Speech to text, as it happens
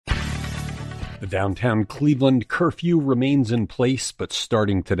The downtown Cleveland curfew remains in place, but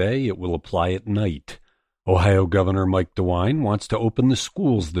starting today, it will apply at night. Ohio Governor Mike DeWine wants to open the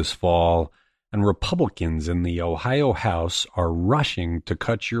schools this fall, and Republicans in the Ohio House are rushing to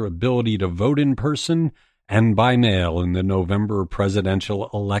cut your ability to vote in person and by mail in the November presidential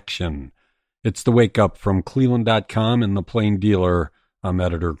election. It's the Wake Up from Cleveland.com and The Plain Dealer. I'm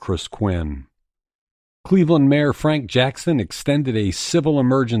editor Chris Quinn. Cleveland Mayor Frank Jackson extended a civil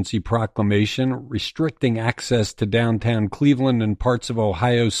emergency proclamation restricting access to downtown Cleveland and parts of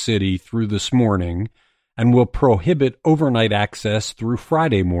Ohio City through this morning and will prohibit overnight access through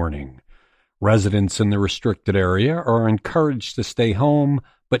Friday morning. Residents in the restricted area are encouraged to stay home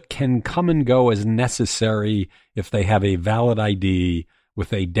but can come and go as necessary if they have a valid ID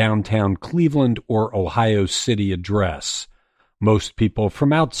with a downtown Cleveland or Ohio City address. Most people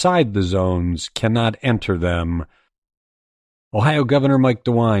from outside the zones cannot enter them. Ohio Governor Mike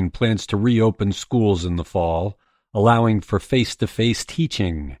DeWine plans to reopen schools in the fall, allowing for face-to-face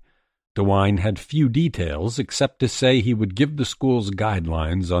teaching. DeWine had few details except to say he would give the schools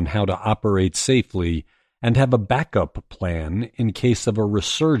guidelines on how to operate safely and have a backup plan in case of a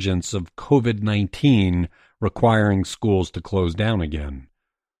resurgence of COVID-19 requiring schools to close down again.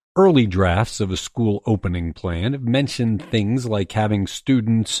 Early drafts of a school opening plan have mentioned things like having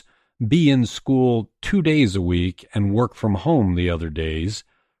students be in school 2 days a week and work from home the other days,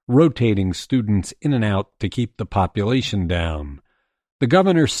 rotating students in and out to keep the population down. The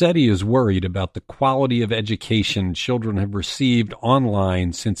governor said he is worried about the quality of education children have received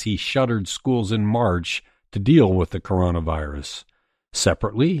online since he shuttered schools in March to deal with the coronavirus.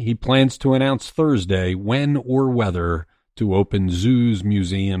 Separately, he plans to announce Thursday when or whether to open zoos,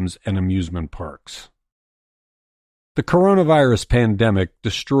 museums, and amusement parks. The coronavirus pandemic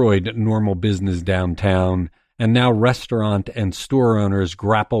destroyed normal business downtown, and now restaurant and store owners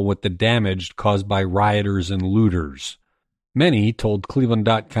grapple with the damage caused by rioters and looters. Many told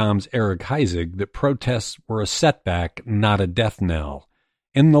Cleveland.com's Eric Heisig that protests were a setback, not a death knell.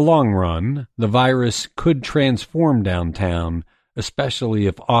 In the long run, the virus could transform downtown, especially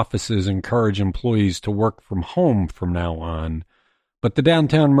if offices encourage employees to work from home from now on. But the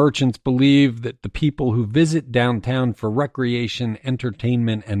downtown merchants believe that the people who visit downtown for recreation,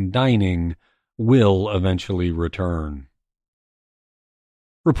 entertainment, and dining will eventually return.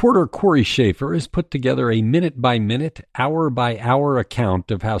 Reporter Corey Schaefer has put together a minute-by-minute, hour-by-hour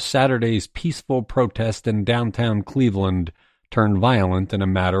account of how Saturday's peaceful protest in downtown Cleveland turned violent in a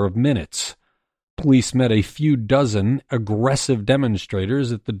matter of minutes. Police met a few dozen aggressive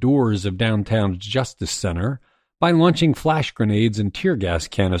demonstrators at the doors of downtown's Justice Center by launching flash grenades and tear gas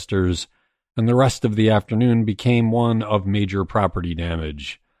canisters, and the rest of the afternoon became one of major property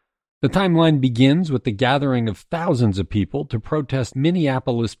damage. The timeline begins with the gathering of thousands of people to protest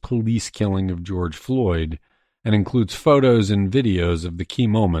Minneapolis police killing of George Floyd and includes photos and videos of the key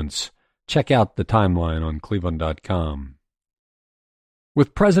moments. Check out the timeline on Cleveland.com.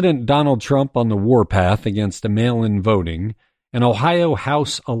 With President Donald Trump on the warpath against mail-in voting, an Ohio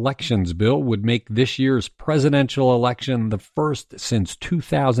House elections bill would make this year's presidential election the first since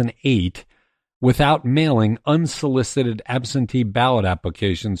 2008 without mailing unsolicited absentee ballot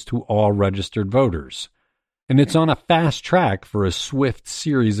applications to all registered voters. And it's on a fast track for a swift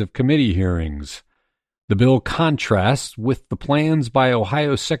series of committee hearings. The bill contrasts with the plans by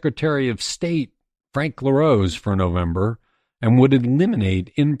Ohio Secretary of State Frank LaRose for November, and would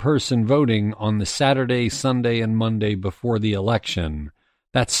eliminate in-person voting on the Saturday, Sunday, and Monday before the election.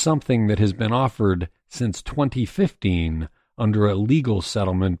 That's something that has been offered since 2015 under a legal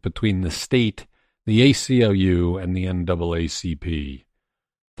settlement between the state, the ACLU, and the NAACP.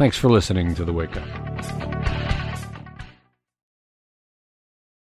 Thanks for listening to The Wake Up.